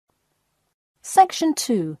Section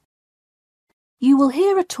 2. You will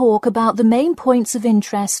hear a talk about the main points of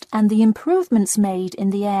interest and the improvements made in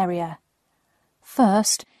the area.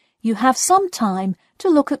 First, you have some time to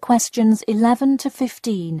look at questions 11 to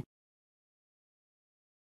 15.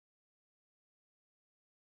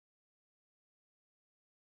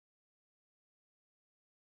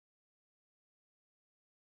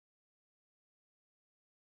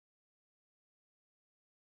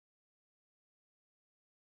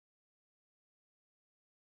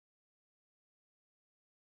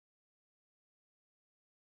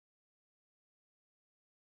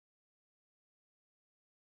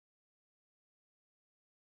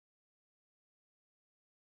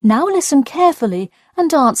 Now listen carefully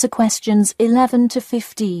and answer questions 11 to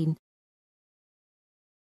 15.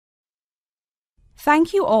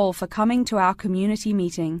 Thank you all for coming to our community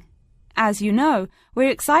meeting. As you know, we're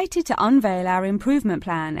excited to unveil our improvement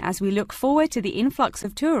plan as we look forward to the influx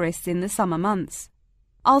of tourists in the summer months.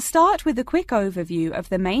 I'll start with a quick overview of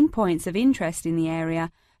the main points of interest in the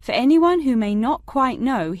area for anyone who may not quite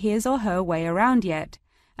know his or her way around yet,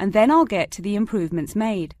 and then I'll get to the improvements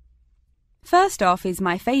made. First off is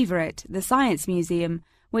my favourite, the Science Museum,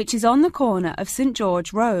 which is on the corner of St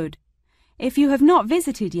George Road. If you have not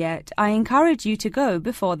visited yet, I encourage you to go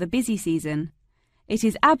before the busy season. It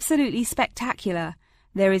is absolutely spectacular.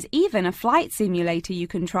 There is even a flight simulator you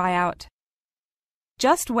can try out.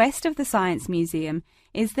 Just west of the Science Museum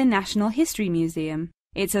is the National History Museum.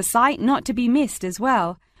 It's a sight not to be missed as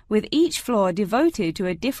well, with each floor devoted to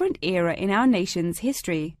a different era in our nation's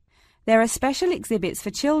history. There are special exhibits for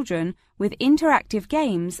children with interactive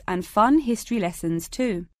games and fun history lessons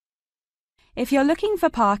too. If you're looking for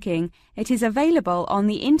parking, it is available on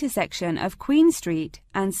the intersection of Queen Street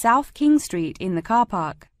and South King Street in the car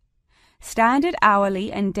park. Standard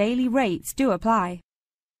hourly and daily rates do apply.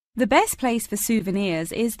 The best place for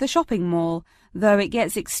souvenirs is the shopping mall, though it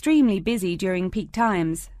gets extremely busy during peak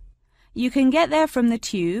times. You can get there from the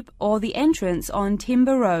Tube or the entrance on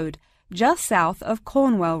Timber Road, just south of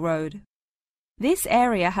Cornwall Road. This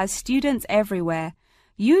area has students everywhere,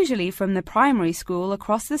 usually from the primary school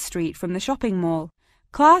across the street from the shopping mall.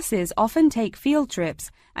 Classes often take field trips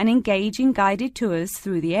and engage in guided tours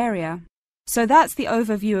through the area. So that's the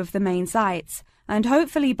overview of the main sites, and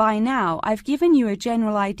hopefully by now I've given you a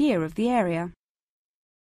general idea of the area.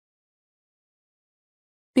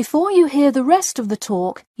 Before you hear the rest of the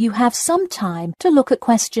talk, you have some time to look at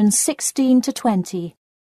questions 16 to 20.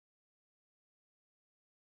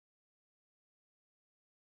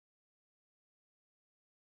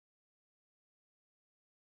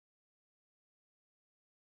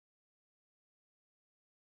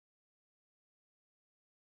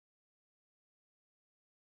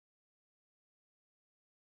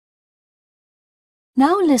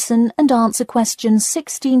 Now listen and answer questions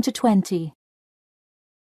 16 to 20.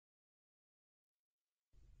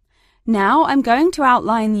 Now I'm going to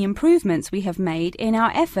outline the improvements we have made in our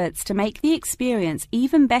efforts to make the experience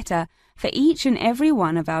even better for each and every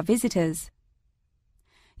one of our visitors.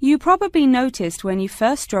 You probably noticed when you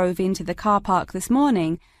first drove into the car park this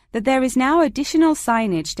morning that there is now additional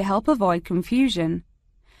signage to help avoid confusion.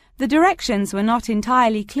 The directions were not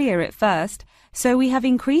entirely clear at first, so we have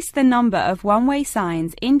increased the number of one-way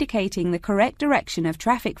signs indicating the correct direction of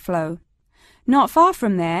traffic flow. Not far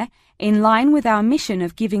from there, in line with our mission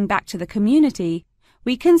of giving back to the community,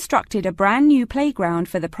 we constructed a brand new playground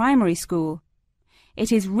for the primary school.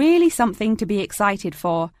 It is really something to be excited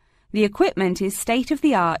for. The equipment is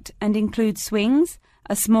state-of-the-art and includes swings,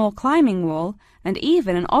 a small climbing wall, and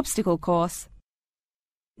even an obstacle course.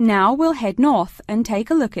 Now we'll head north and take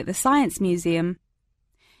a look at the Science Museum.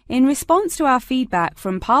 In response to our feedback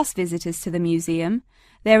from past visitors to the museum,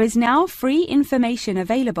 there is now free information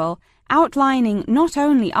available outlining not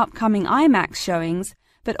only upcoming IMAX showings,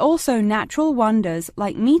 but also natural wonders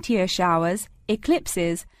like meteor showers,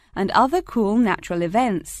 eclipses, and other cool natural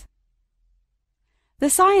events. The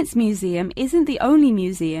Science Museum isn't the only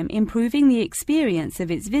museum improving the experience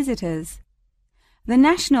of its visitors. The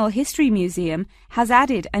National History Museum has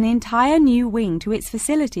added an entire new wing to its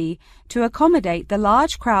facility to accommodate the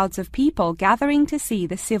large crowds of people gathering to see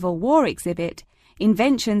the Civil War exhibit,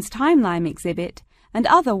 Inventions Timeline exhibit, and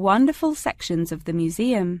other wonderful sections of the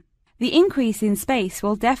museum. The increase in space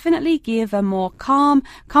will definitely give a more calm,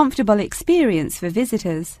 comfortable experience for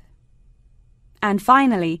visitors. And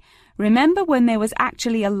finally, remember when there was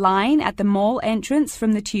actually a line at the mall entrance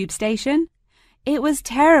from the tube station? It was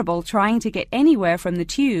terrible trying to get anywhere from the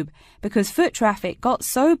tube because foot traffic got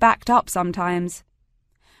so backed up sometimes.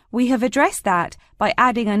 We have addressed that by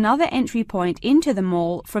adding another entry point into the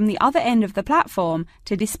mall from the other end of the platform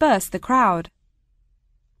to disperse the crowd.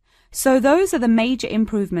 So those are the major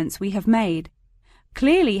improvements we have made.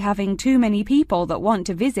 Clearly, having too many people that want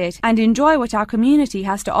to visit and enjoy what our community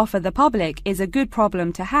has to offer the public is a good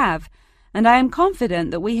problem to have, and I am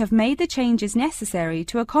confident that we have made the changes necessary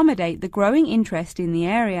to accommodate the growing interest in the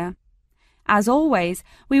area. As always,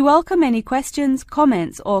 we welcome any questions,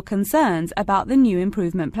 comments, or concerns about the new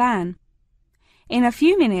improvement plan. In a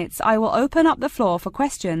few minutes, I will open up the floor for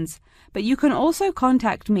questions, but you can also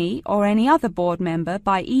contact me or any other board member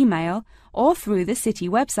by email or through the city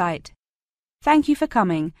website. Thank you for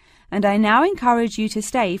coming, and I now encourage you to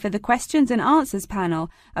stay for the questions and answers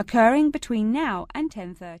panel occurring between now and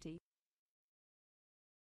 10:30.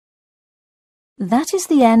 That is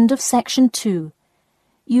the end of section 2.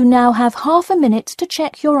 You now have half a minute to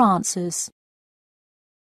check your answers.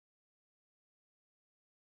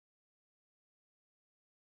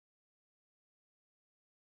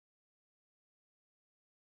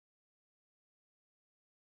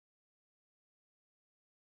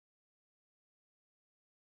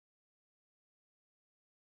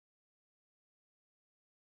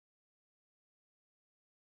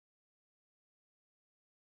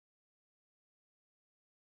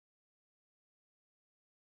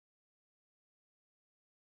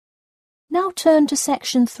 Now turn to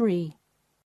section 3.